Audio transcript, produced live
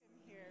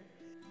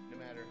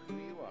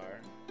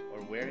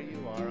where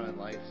you are on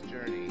life's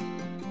journey,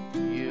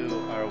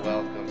 you are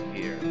welcome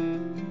here.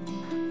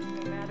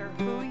 No matter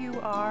who you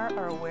are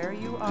or where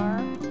you are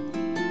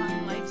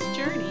on life's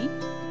journey,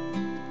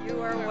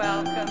 you are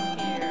welcome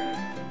here.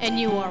 And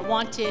you are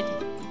wanted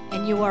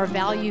and you are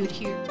valued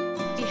here.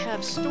 We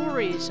have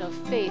stories of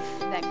faith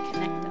that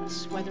connect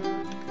us, whether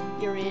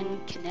you're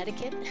in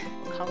Connecticut,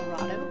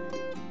 Colorado,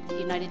 the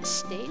United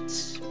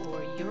States,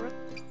 or Europe,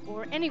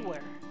 or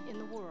anywhere in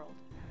the world.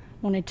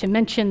 Wanted to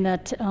mention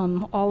that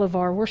all of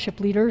our worship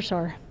leaders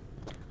are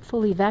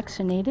fully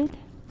vaccinated.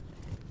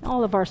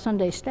 All of our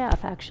Sunday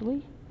staff,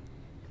 actually.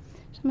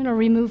 So I'm going to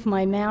remove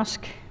my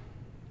mask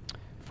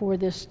for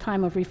this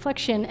time of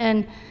reflection.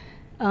 And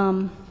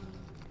I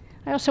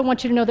also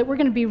want you to know that we're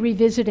going to be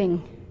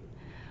revisiting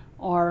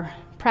our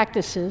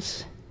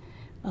practices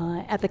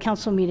at the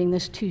council meeting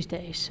this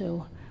Tuesday.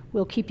 So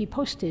we'll keep you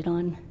posted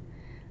on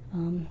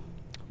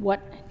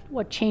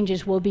what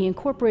changes we'll be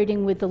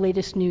incorporating with the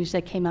latest news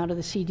that came out of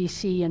the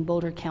CDC in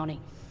Boulder County.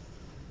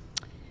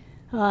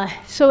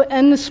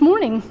 And this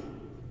morning,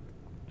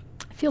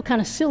 I feel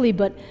kind of silly,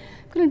 but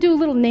I'm going to do a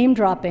little name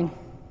dropping,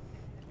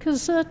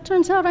 because it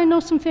turns out I know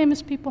some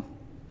famous people.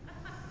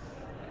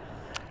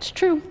 It's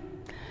true.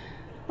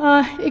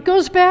 It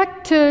goes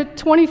back to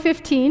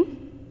 2015.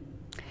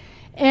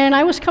 And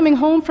I was coming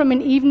home from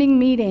an evening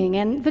meeting,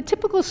 and the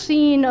typical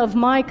scene of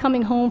my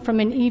coming home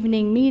from an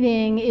evening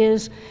meeting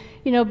is,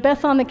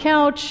 Beth on the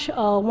couch,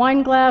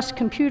 wine glass,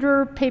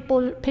 computer,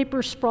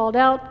 paper sprawled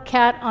out,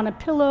 cat on a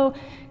pillow,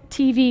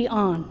 TV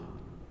on.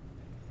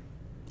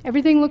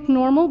 Everything looked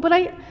normal,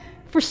 but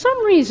for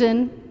some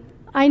reason,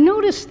 I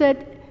noticed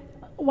that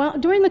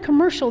during the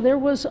commercial there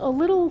was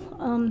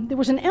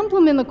an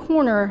emblem in the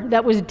corner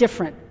that was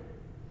different.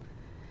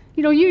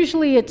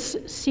 Usually it's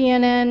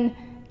CNN,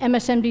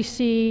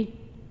 MSNBC,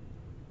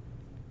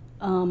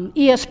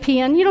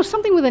 ESPN,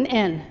 something with an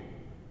N.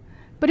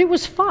 But it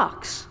was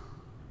Fox.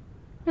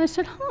 And I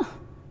said,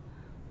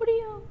 what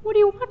are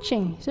you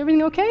watching? Is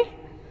everything okay?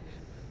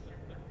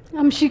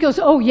 She goes,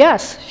 oh,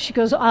 yes. She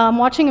goes, I'm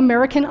watching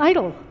American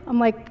Idol. I'm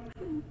like,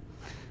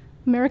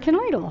 American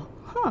Idol?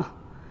 Huh.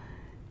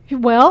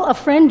 Well, a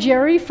friend,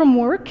 Jerry, from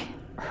work,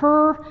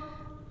 her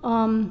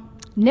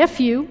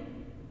nephew,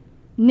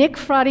 Nick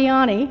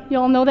Fradiani, you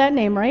all know that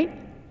name, right?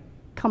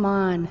 Come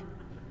on.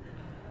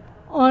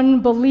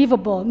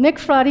 Unbelievable. Nick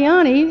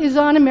Fradiani is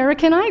on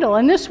American Idol,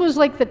 and this was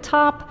like the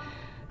top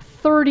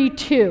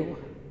 32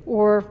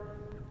 or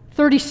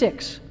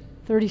 36.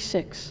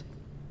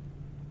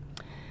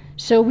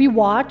 So we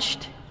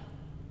watched,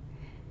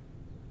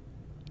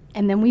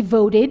 and then we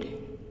voted,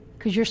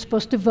 because you're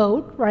supposed to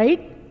vote,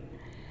 right?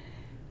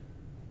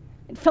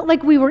 It felt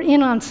like we were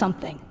in on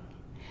something.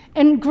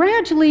 And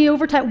gradually,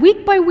 over time,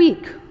 week by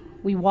week,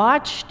 we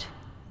watched,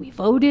 we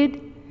voted.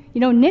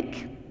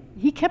 Nick,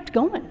 he kept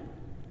going.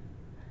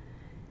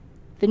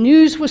 The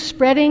news was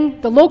spreading.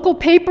 The local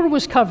paper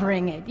was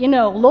covering it.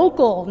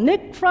 Local,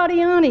 Nick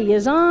Fradiani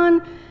is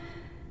on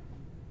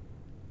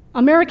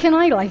American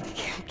Idol. I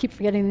keep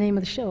forgetting the name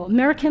of the show.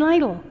 American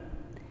Idol.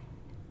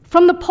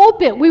 From the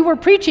pulpit, we were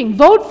preaching,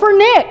 vote for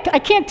Nick. I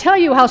can't tell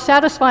you how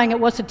satisfying it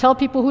was to tell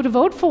people who to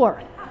vote for.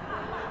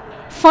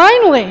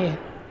 Finally,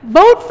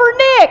 vote for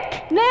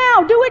Nick.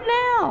 Now, do it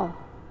now.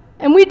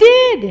 And we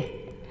did.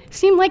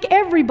 Seemed like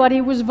everybody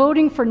was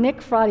voting for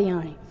Nick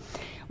Fradiani.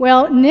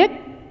 Well,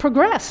 Nick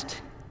progressed.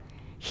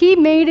 He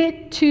made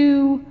it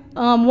to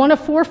one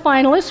of 4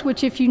 finalists,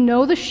 which, if you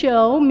know the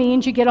show,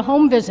 means you get a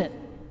home visit.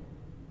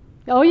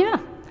 Oh, yeah.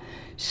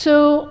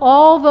 So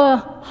all the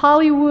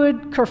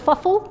Hollywood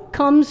kerfuffle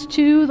comes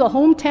to the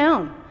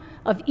hometown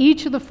of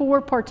each of the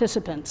 4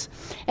 participants.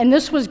 And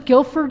this was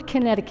Guilford,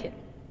 Connecticut.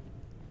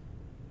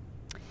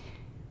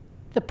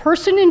 The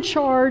person in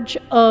charge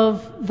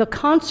of the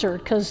concert,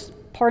 because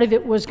part of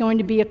it was going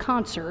to be a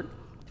concert,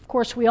 of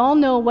course, we all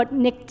know what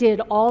Nick did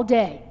all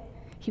day.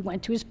 He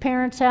went to his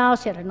parents'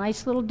 house, had a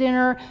nice little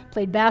dinner,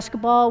 played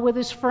basketball with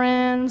his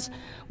friends.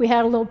 We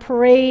had a little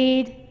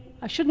parade.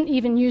 I shouldn't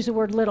even use the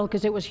word little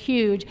because it was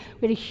huge.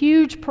 We had a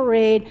huge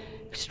parade.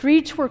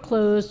 Streets were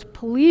closed.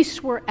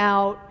 Police were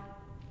out.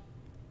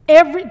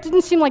 It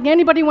didn't seem like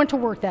anybody went to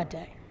work that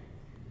day.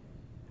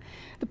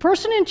 The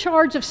person in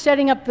charge of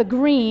setting up the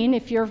green,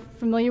 if you're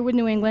familiar with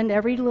New England,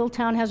 every little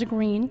town has a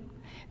green.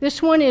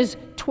 This one is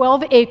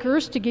 12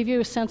 acres, to give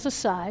you a sense of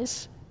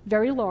size,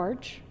 very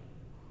large.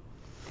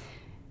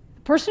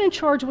 The person in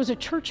charge was a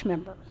church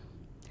member.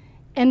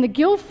 And the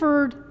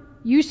Guilford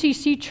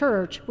UCC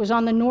Church was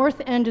on the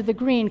north end of the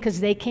green because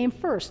they came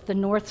first. The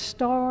North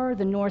Star,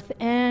 the North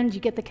End,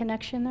 you get the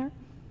connection there?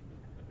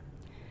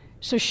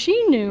 So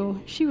she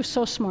knew, she was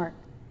so smart.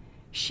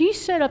 She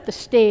set up the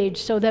stage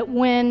so that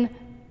when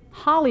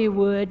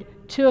Hollywood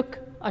took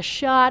a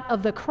shot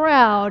of the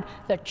crowd,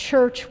 the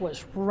church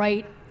was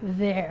right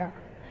there.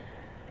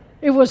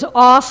 It was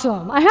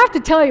awesome. I have to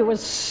tell you, it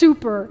was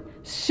super,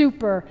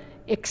 super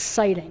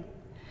exciting.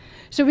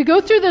 So we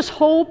go through this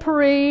whole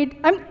parade,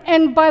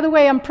 and by the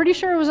way, I'm pretty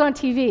sure it was on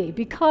TV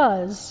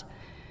because,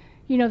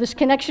 this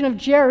connection of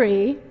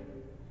Jerry,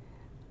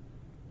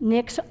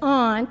 Nick's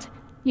aunt,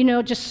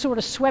 just sort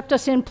of swept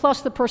us in,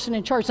 plus the person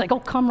in charge, like, oh,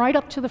 come right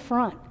up to the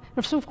front.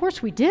 And so, of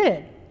course, we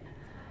did.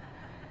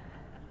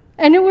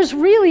 And it was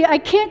really, I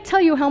can't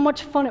tell you how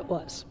much fun it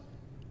was.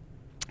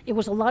 It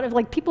was a lot of,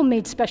 like, people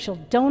made special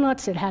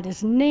donuts. It had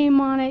his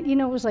name on it. It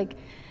was like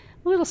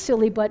a little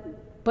silly,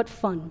 but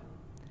fun.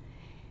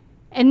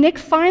 And Nick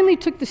finally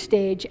took the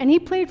stage, and he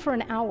played for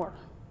an hour.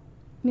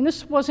 I mean,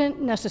 this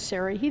wasn't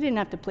necessary. He didn't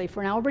have to play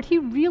for an hour, but he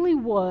really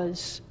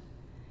was,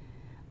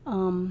 a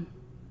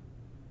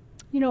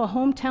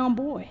hometown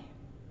boy.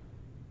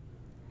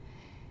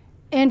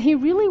 And he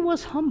really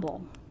was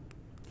humble.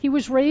 He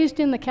was raised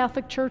in the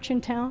Catholic Church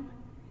in town.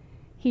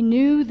 He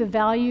knew the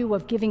value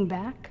of giving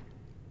back.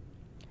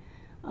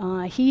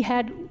 He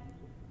had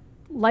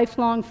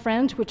lifelong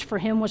friends, which for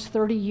him was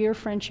 30-year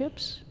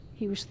friendships.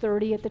 He was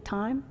 30 at the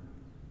time.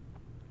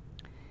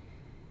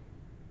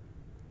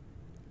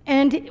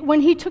 And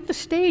when he took the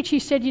stage, he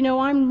said,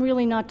 I'm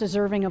really not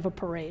deserving of a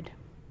parade.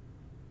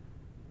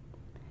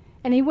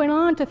 And he went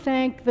on to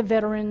thank the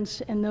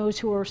veterans and those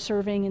who are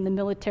serving in the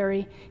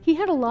military. He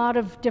had a lot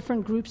of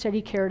different groups that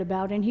he cared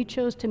about, and he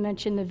chose to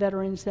mention the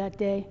veterans that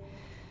day.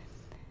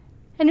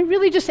 And it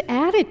really just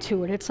added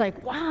to it. It's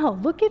like, wow,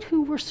 look at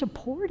who we're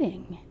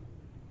supporting.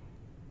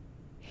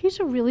 He's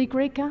a really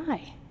great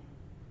guy.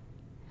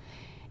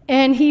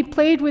 And he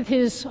played with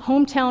his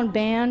hometown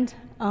band,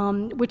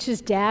 which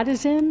his dad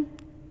is in.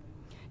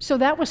 So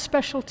that was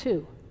special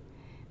too.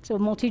 It's a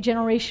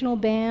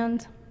multi-generational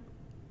band.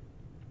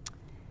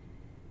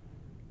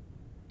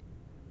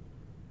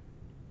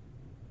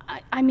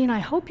 I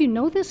hope you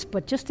know this,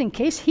 but just in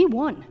case, he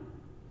won.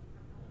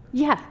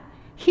 Yeah,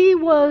 he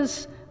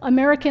was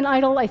American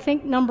Idol, I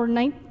think, number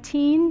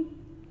 19.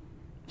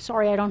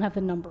 Sorry, I don't have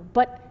the number,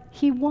 but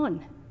he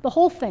won the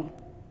whole thing.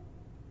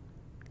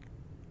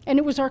 And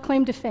it was our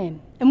claim to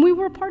fame, and we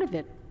were a part of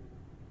it.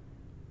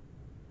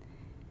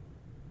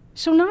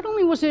 So not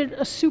only was it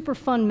a super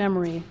fun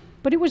memory,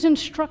 but it was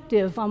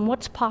instructive on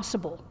what's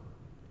possible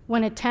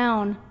when a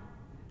town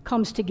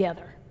comes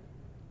together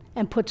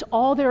and puts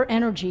all their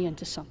energy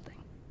into something.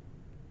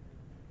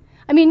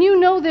 I mean, you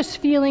know this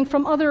feeling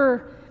from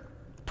other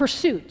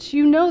pursuits.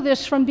 You know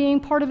this from being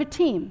part of a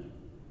team.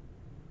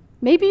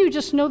 Maybe you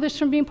just know this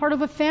from being part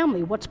of a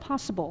family, what's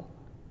possible.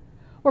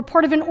 Or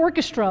part of an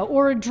orchestra,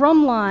 or a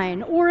drum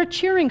line, or a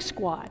cheering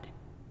squad.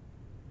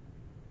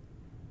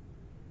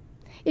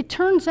 It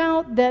turns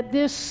out that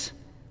this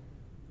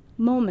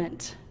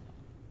moment,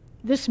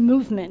 this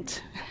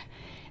movement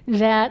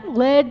that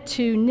led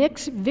to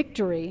Nick's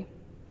victory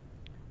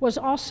was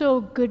also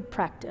good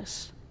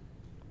practice.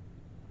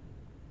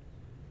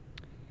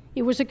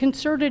 It was a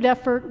concerted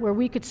effort where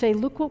we could say,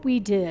 look what we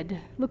did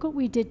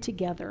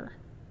together.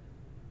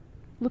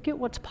 Look at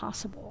what's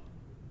possible.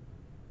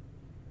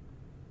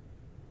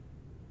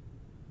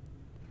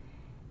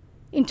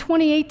 In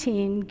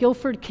 2018,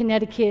 Guilford,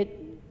 Connecticut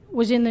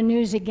was in the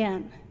news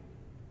again.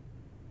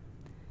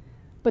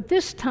 But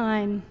this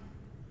time,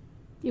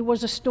 it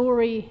was a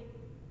story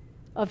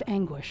of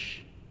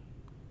anguish.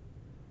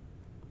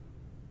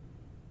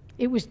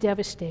 It was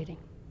devastating.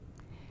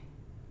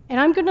 And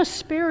I'm going to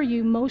spare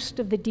you most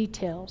of the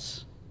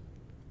details.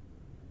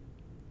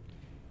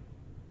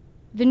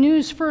 The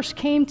news first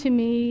came to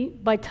me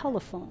by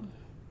telephone.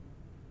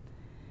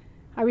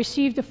 I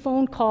received a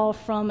phone call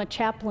from a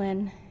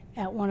chaplain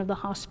at one of the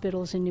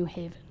hospitals in New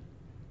Haven.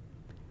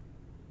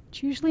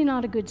 It's usually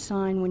not a good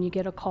sign when you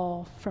get a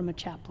call from a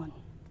chaplain.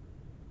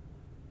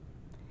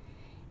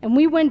 And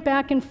we went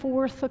back and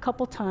forth a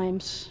couple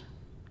times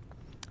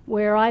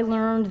where I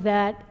learned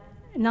that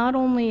not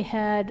only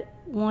had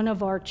one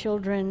of our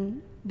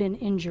children been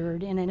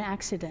injured in an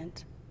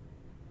accident,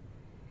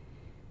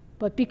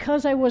 but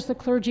because I was the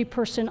clergy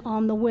person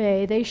on the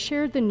way, they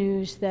shared the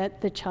news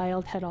that the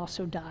child had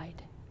also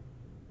died.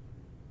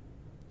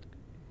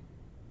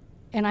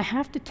 And I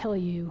have to tell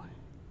you,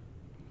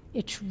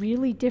 it's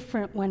really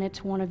different when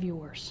it's one of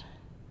yours.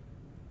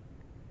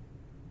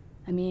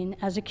 I mean,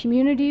 as a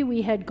community,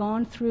 we had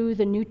gone through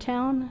the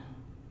Newtown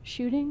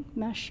shooting,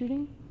 mass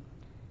shooting,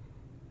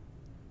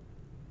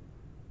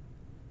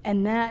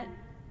 and that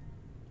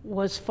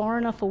was far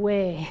enough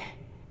away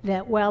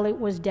that while it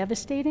was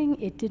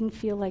devastating, it didn't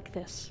feel like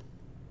this.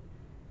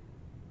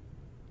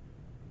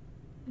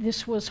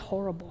 This was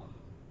horrible.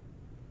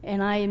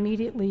 And I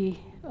immediately,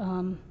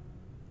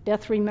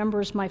 Beth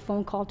remembers my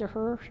phone call to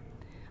her.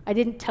 I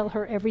didn't tell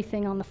her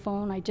everything on the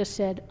phone. I just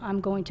said, I'm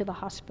going to the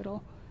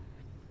hospital.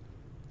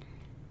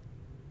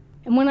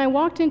 And when I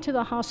walked into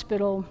the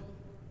hospital,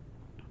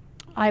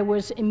 I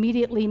was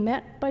immediately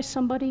met by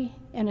somebody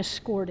and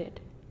escorted.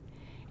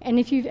 And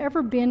if you've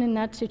ever been in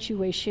that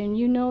situation,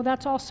 you know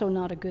that's also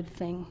not a good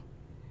thing.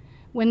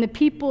 When the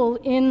people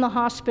in the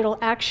hospital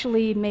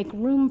actually make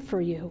room for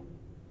you,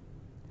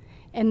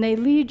 and they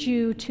lead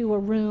you to a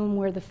room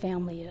where the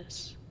family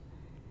is.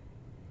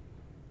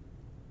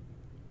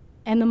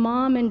 And the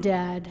mom and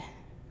dad,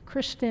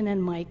 Kristen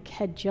and Mike,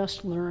 had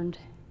just learned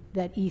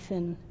that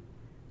Ethan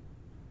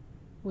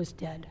was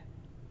dead.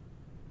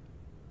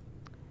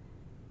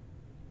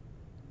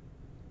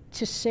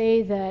 To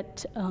say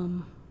that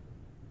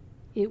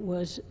It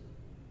was,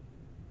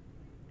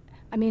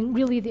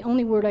 really the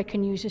only word I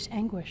can use is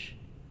anguish.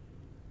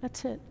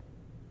 That's it.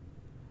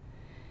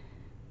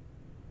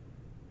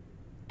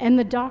 And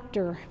the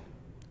doctor,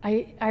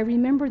 I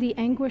remember the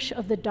anguish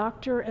of the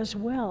doctor as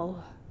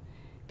well,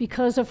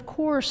 because of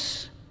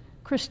course,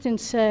 Kristen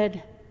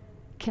said,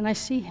 "Can I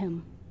see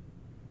him?"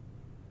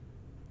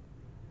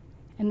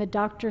 And the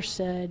doctor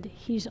said,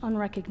 "He's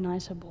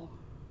unrecognizable.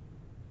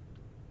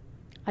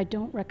 I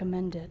don't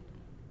recommend it."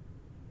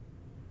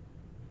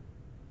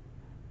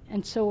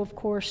 And so, of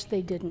course,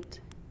 they didn't.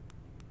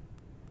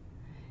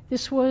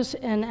 This was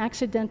an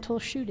accidental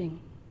shooting.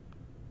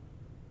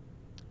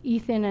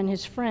 Ethan and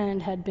his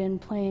friend had been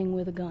playing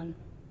with a gun.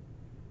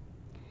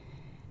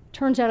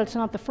 Turns out it's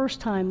not the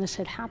first time this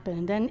had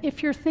happened. And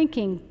if you're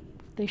thinking,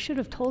 they should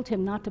have told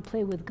him not to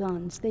play with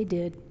guns, they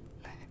did.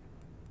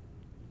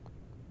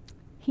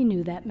 He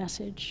knew that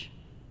message.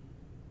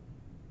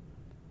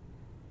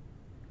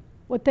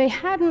 What they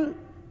hadn't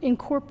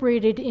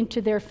incorporated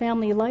into their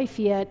family life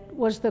yet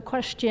was the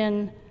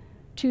question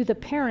to the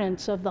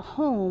parents of the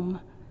home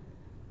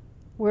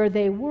where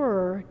they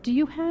were, do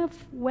you have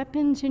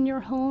weapons in your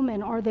home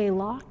and are they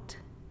locked?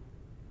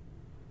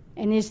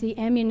 And is the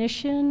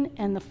ammunition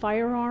and the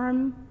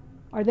firearm,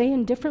 are they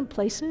in different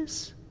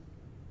places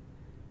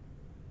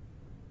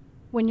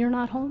when you're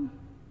not home?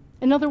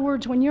 In other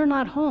words, when you're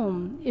not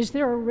home, is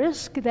there a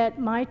risk that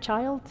my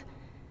child,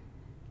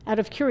 out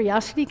of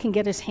curiosity, can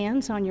get his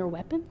hands on your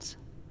weapons?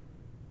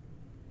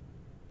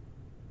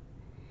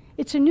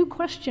 It's a new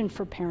question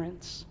for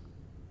parents.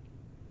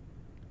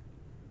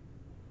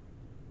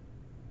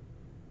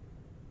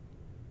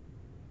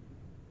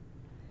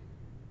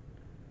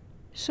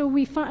 So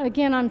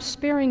again, I'm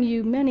sparing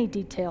you many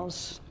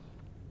details.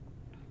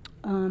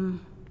 But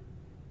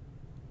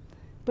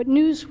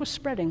news was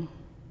spreading.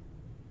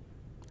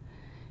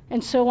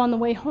 And so on the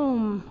way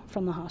home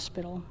from the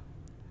hospital,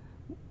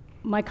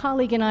 my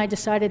colleague and I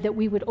decided that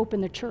we would open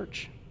the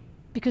church,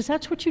 because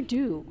that's what you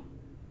do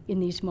in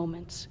these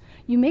moments.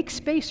 You make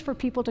space for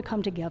people to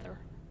come together,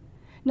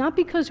 not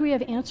because we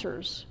have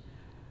answers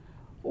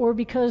or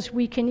because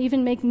we can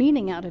even make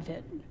meaning out of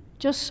it,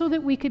 just so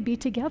that we could be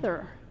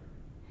together.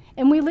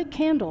 And we lit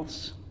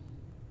candles.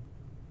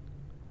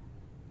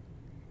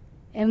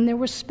 And there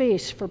was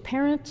space for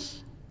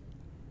parents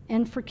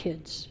and for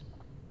kids.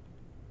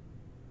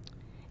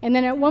 And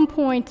then at one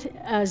point,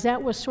 as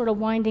that was sort of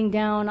winding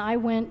down,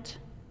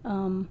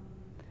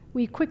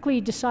 we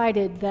quickly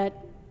decided that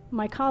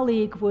my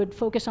colleague would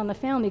focus on the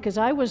family, because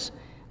I was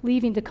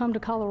leaving to come to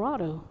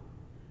Colorado.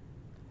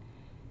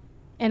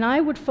 And I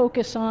would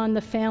focus on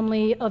the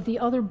family of the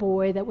other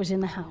boy that was in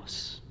the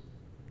house,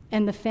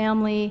 and the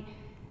family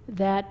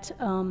that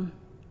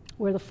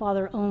where the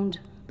father owned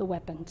the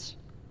weapons.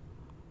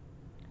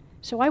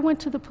 So I went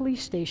to the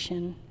police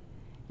station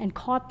and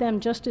caught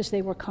them just as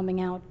they were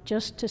coming out,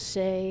 just to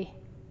say,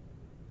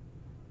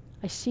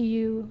 I see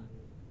you,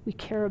 we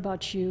care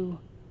about you,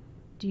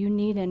 do you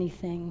need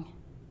anything?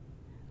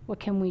 What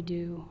can we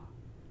do?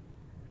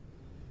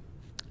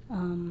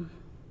 And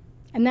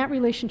that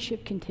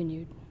relationship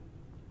continued.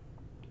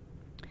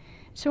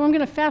 So I'm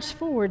going to fast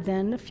forward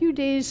then. A few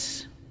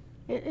days,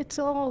 it's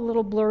all a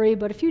little blurry,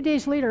 but a few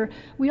days later,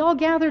 we all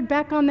gathered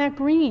back on that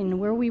green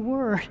where we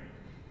were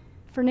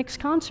for Nick's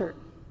concert.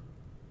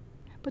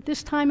 But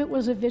this time it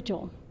was a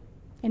vigil,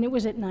 and it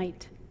was at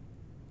night.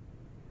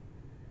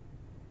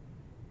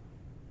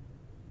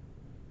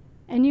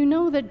 And you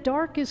know that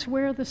dark is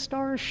where the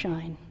stars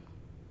shine.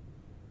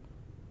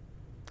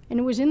 And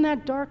it was in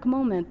that dark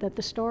moment that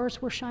the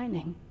stars were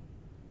shining,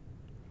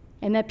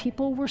 and that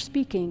people were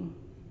speaking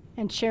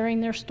and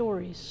sharing their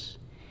stories.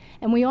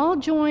 And we all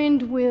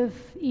joined with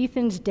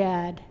Ethan's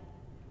dad,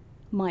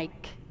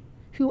 Mike,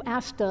 who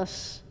asked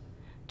us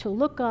to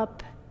look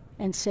up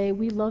and say,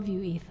 "We love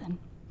you, Ethan."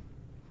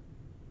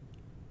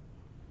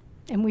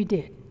 And we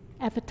did,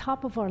 at the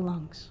top of our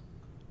lungs.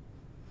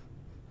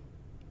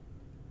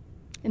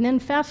 And then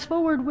fast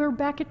forward, we're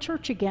back at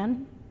church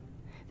again,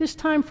 this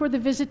time for the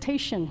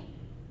visitation,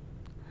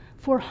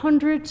 for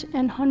hundreds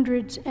and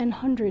hundreds and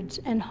hundreds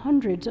and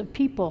hundreds of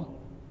people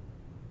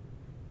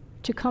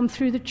to come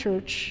through the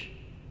church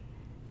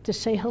to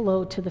say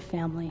hello to the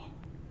family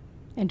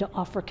and to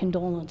offer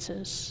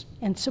condolences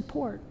and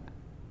support.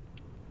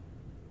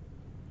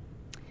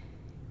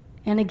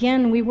 And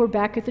again, we were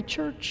back at the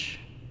church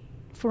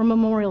for a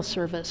memorial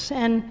service.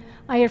 And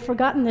I had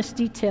forgotten this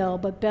detail,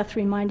 but Beth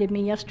reminded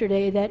me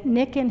yesterday that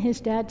Nick and his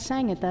dad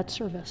sang at that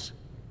service.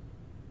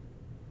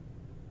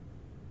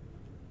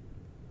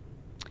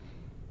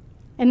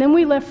 And then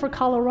we left for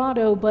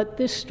Colorado, but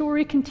this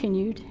story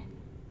continued,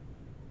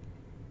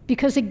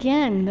 because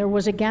again, there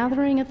was a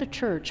gathering at the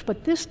church,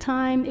 but this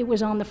time it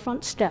was on the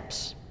front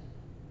steps.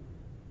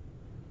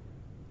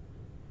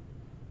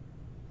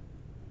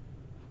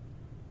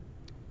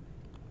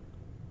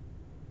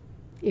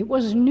 It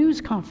was a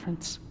news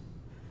conference,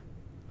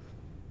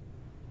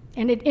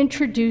 and it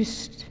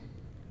introduced,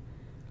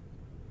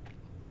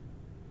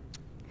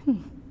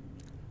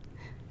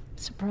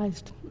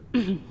 surprised,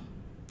 it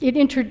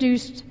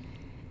introduced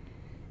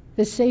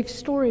The safe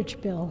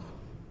storage bill,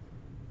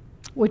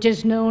 which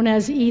is known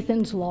as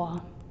Ethan's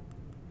Law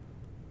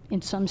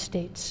in some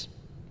states.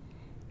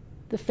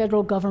 The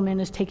federal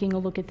government is taking a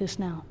look at this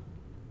now.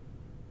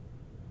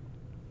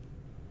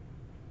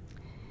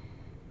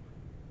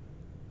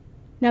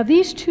 Now,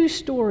 these two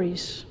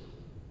stories,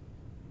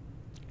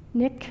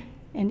 Nick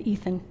and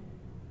Ethan,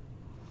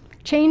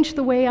 changed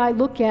the way I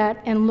look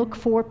at and look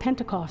for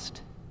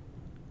Pentecost.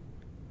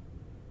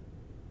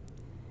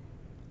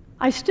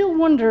 I still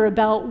wonder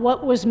about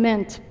what was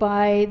meant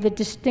by the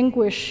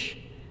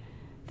distinction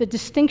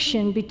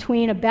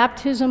between a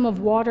baptism of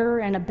water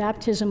and a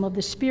baptism of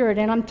the Spirit.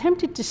 And I'm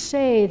tempted to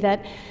say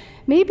that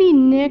maybe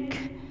Nick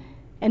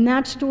and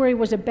that story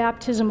was a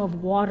baptism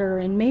of water,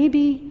 and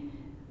maybe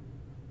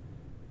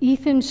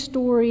Ethan's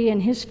story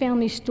and his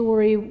family's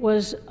story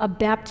was a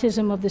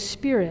baptism of the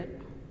Spirit.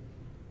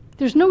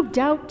 There's no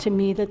doubt to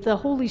me that the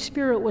Holy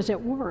Spirit was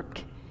at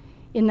work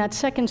in that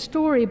second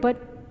story, but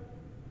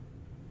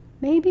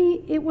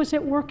maybe it was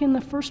at work in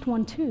the first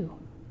one too.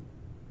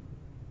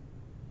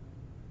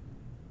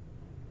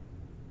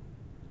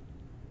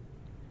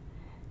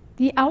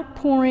 The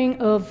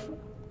outpouring of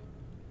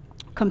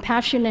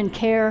compassion and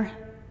care,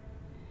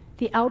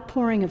 the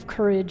outpouring of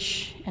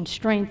courage and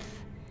strength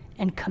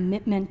and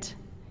commitment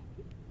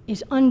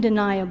is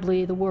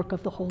undeniably the work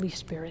of the Holy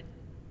Spirit.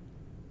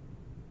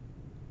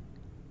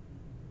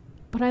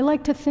 But I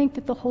like to think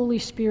that the Holy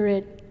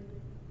Spirit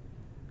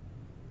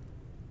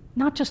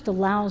not just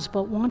allows,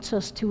 but wants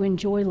us to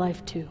enjoy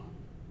life too,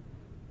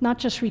 not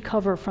just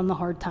recover from the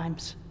hard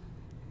times.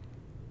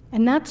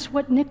 And that's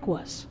what Nick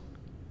was.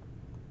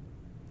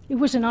 It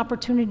was an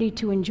opportunity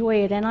to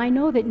enjoy it, and I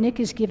know that Nick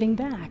is giving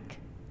back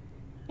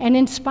and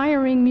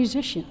inspiring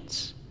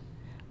musicians,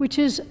 which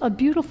is a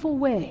beautiful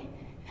way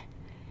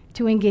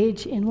to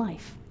engage in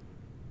life.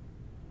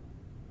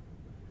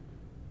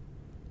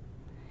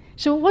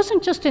 So it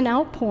wasn't just an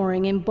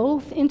outpouring. In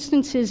both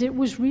instances, it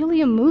was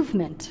really a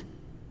movement.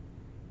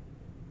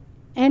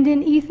 And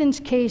in Ethan's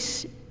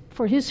case,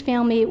 for his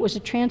family, it was a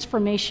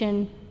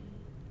transformation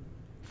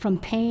from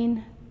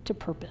pain to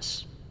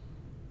purpose.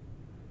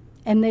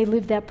 And they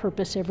lived that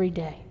purpose every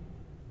day.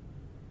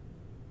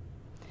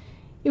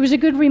 It was a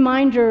good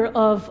reminder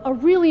of a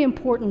really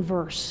important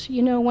verse.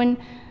 You know,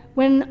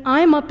 when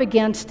I'm up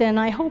against, and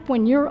I hope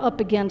when you're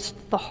up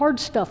against the hard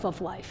stuff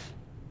of life,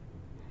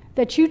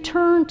 that you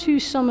turn to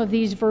some of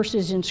these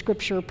verses in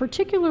Scripture,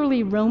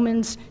 particularly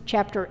Romans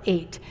chapter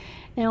 8.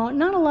 Now,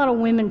 not a lot of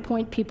women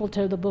point people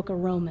to the book of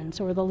Romans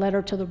or the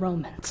letter to the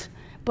Romans,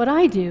 but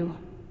I do,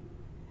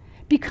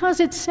 because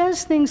it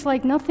says things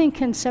like nothing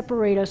can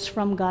separate us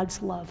from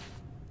God's love.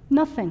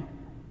 Nothing.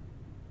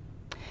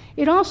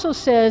 It also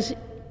says,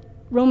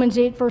 Romans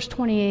 8, verse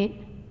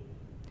 28,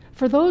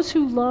 for those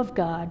who love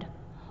God,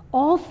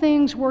 all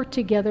things work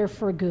together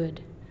for good,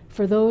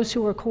 for those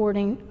who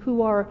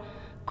are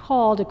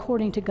called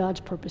according to God's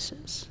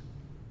purposes.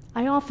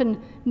 I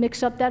often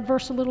mix up that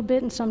verse a little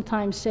bit and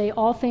sometimes say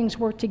all things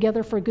work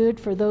together for good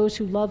for those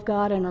who love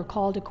God and are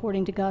called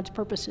according to God's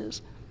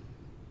purposes.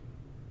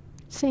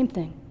 Same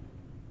thing.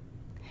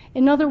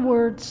 In other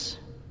words,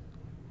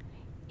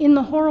 in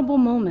the horrible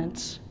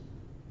moments,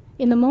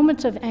 in the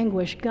moments of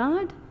anguish,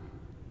 God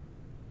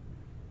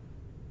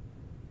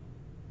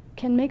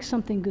can make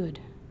something good.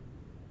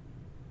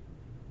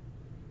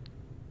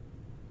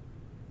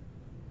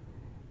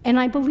 And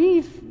I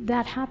believe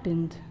that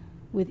happened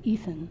with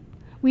Ethan.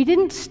 We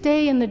didn't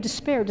stay in the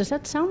despair. Does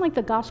that sound like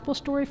the gospel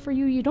story for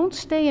you? You don't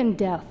stay in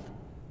death.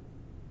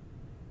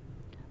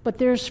 But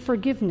there's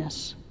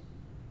forgiveness.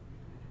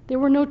 There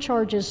were no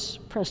charges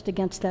pressed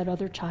against that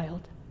other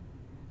child.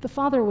 The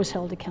father was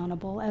held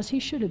accountable, as he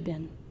should have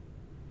been.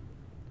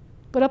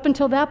 But up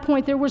until that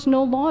point, there was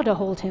no law to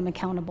hold him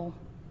accountable.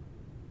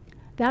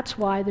 That's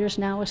why there's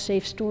now a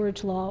safe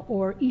storage law,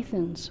 or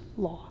Ethan's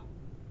law.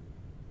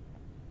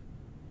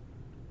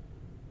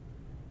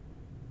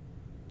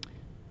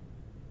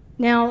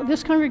 Now,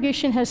 this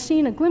congregation has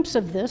seen a glimpse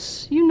of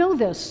this. You know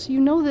this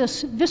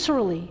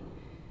viscerally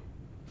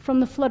from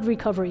the flood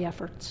recovery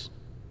efforts.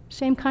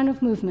 Same kind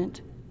of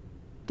movement,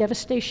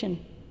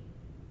 devastation,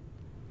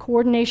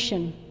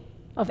 coordination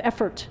of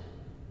effort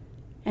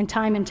and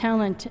time and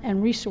talent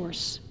and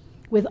resource,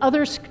 with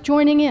others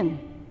joining in.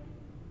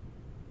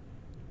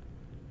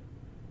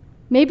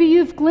 Maybe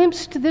you've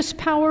glimpsed this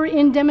power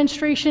in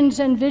demonstrations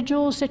and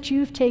vigils that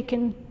you've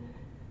taken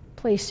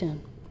place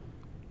in.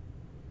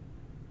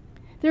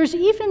 There's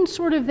even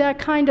sort of that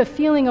kind of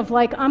feeling of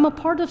like, I'm a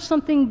part of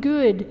something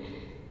good.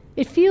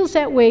 It feels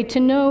that way to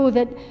know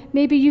that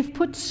maybe you've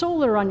put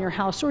solar on your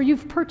house, or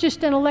you've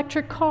purchased an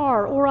electric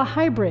car or a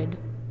hybrid.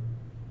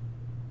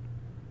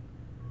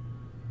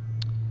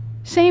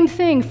 Same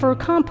thing for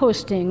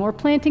composting or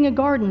planting a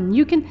garden.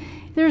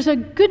 There's a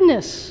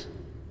goodness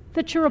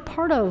that you're a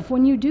part of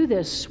when you do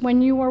this,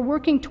 when you are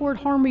working toward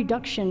harm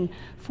reduction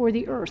for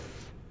the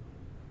earth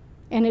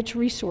and its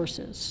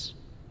resources,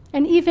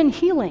 and even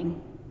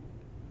healing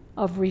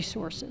of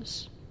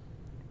resources.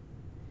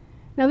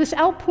 Now, this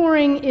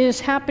outpouring is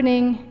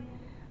happening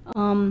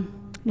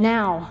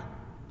now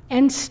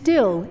and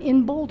still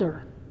in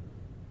Boulder.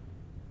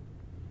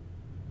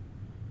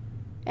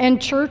 And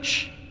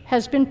church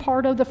has been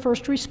part of the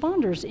first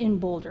responders in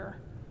Boulder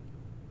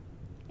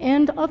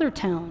and other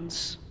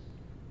towns,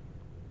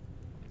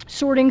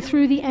 sorting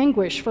through the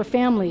anguish for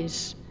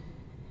families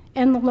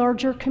and the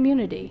larger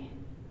community.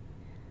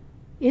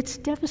 It's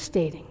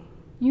devastating.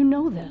 You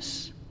know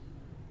this.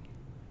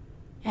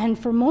 And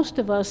for most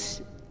of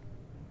us,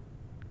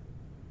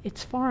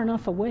 it's far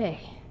enough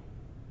away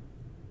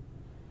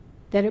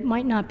that it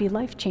might not be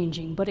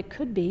life-changing, but it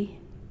could be.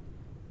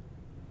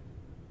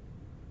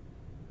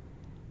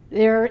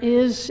 There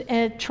is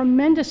a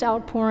tremendous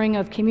outpouring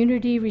of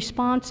community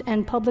response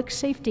and public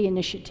safety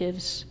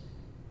initiatives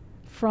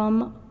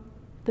from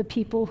the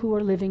people who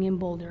are living in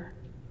Boulder.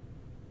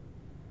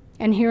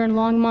 And here in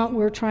Longmont,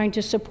 we're trying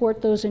to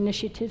support those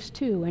initiatives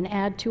too and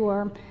add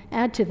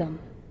to them.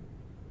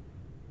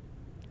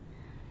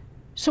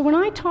 So when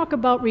I talk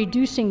about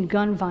reducing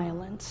gun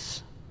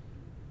violence,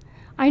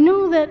 I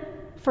know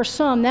that for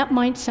some that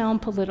might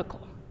sound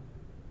political.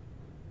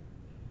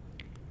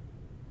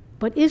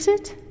 But is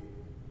it?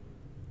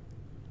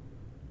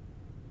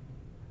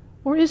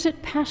 Or is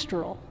it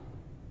pastoral?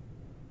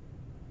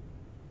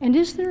 And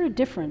is there a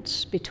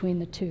difference between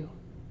the two?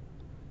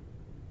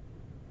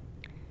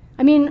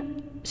 I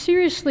mean,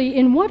 seriously,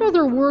 in what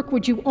other work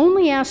would you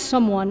only ask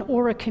someone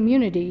or a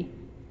community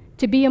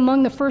to be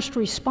among the first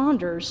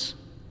responders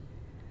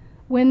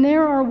when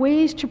there are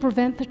ways to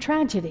prevent the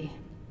tragedy?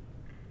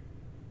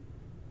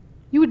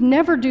 You would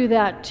never do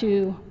that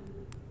to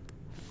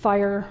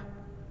I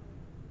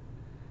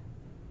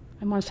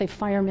want to say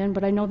firemen,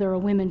 but I know there are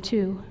women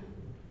too.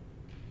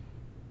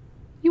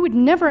 You would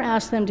never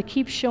ask them to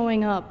keep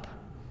showing up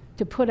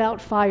to put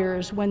out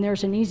fires when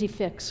there's an easy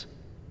fix,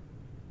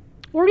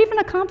 or even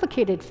a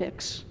complicated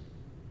fix.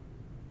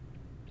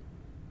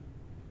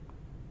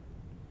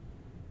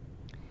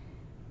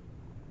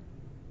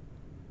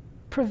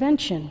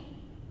 Prevention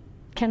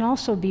can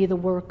also be the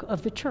work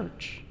of the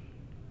church,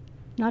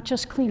 not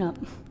just cleanup.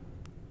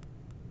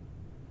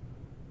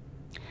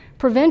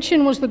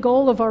 Prevention was the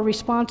goal of our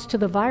response to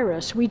the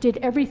virus. We did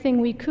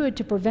everything we could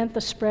to prevent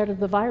the spread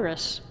of the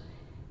virus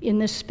in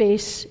this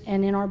space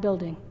and in our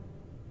building.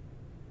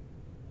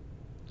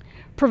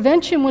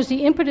 Prevention was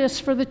the impetus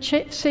for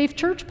the safe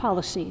church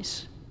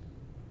policies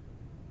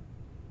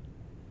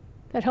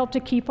that helped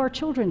to keep our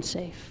children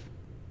safe.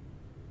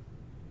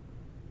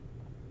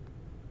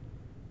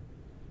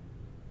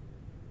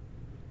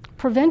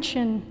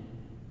 Prevention,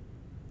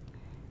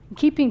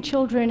 keeping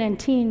children and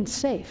teens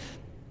safe,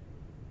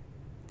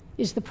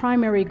 is the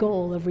primary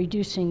goal of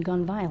reducing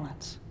gun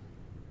violence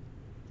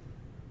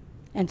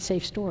and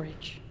safe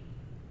storage.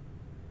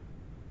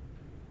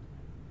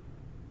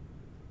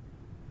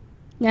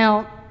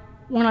 Now,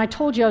 when I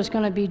told you I was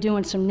going to be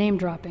doing some name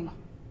dropping,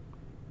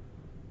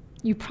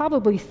 you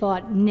probably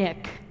thought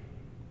Nick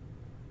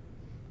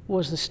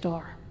was the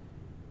star.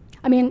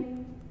 I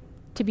mean,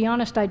 to be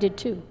honest, I did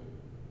too.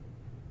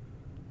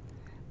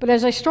 But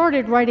as I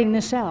started writing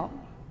this out,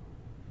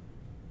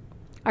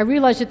 I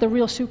realized that the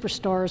real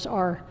superstars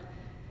are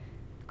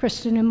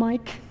Kristen and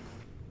Mike,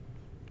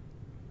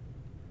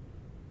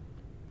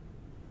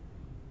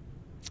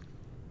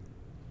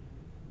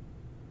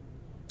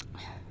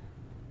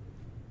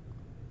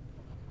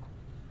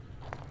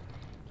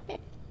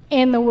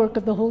 and the work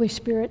of the Holy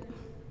Spirit.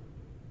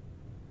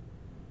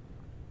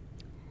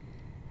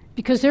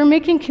 Because they're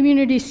making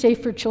communities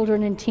safe for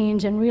children and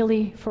teens, and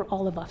really for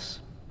all of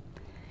us.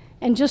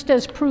 And just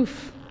as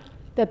proof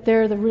that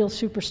they're the real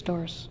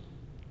superstars,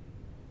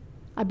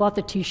 I bought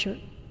the t-shirt.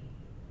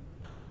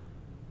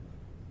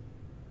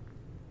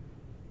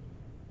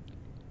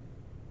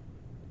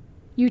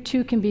 You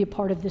too can be a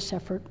part of this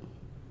effort,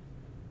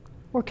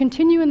 or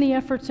continue in the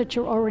efforts that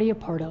you're already a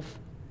part of,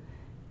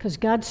 because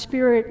God's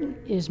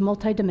Spirit is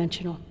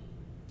multidimensional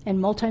and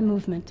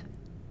multi-movement.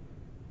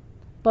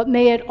 But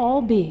may it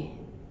all be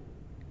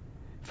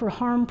for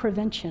harm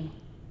prevention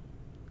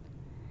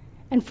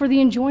and for the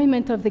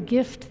enjoyment of the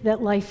gift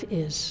that life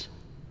is.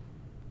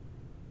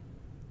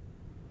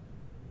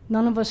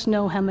 None of us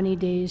know how many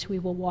days we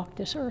will walk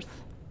this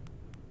earth.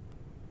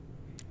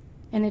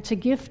 And it's a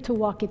gift to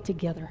walk it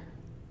together.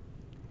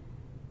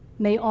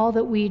 May all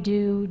that we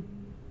do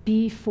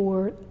be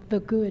for the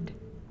good,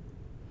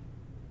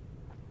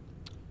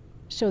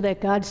 so that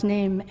God's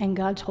name and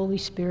God's Holy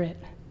Spirit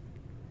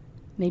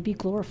may be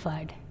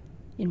glorified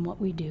in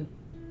what we do.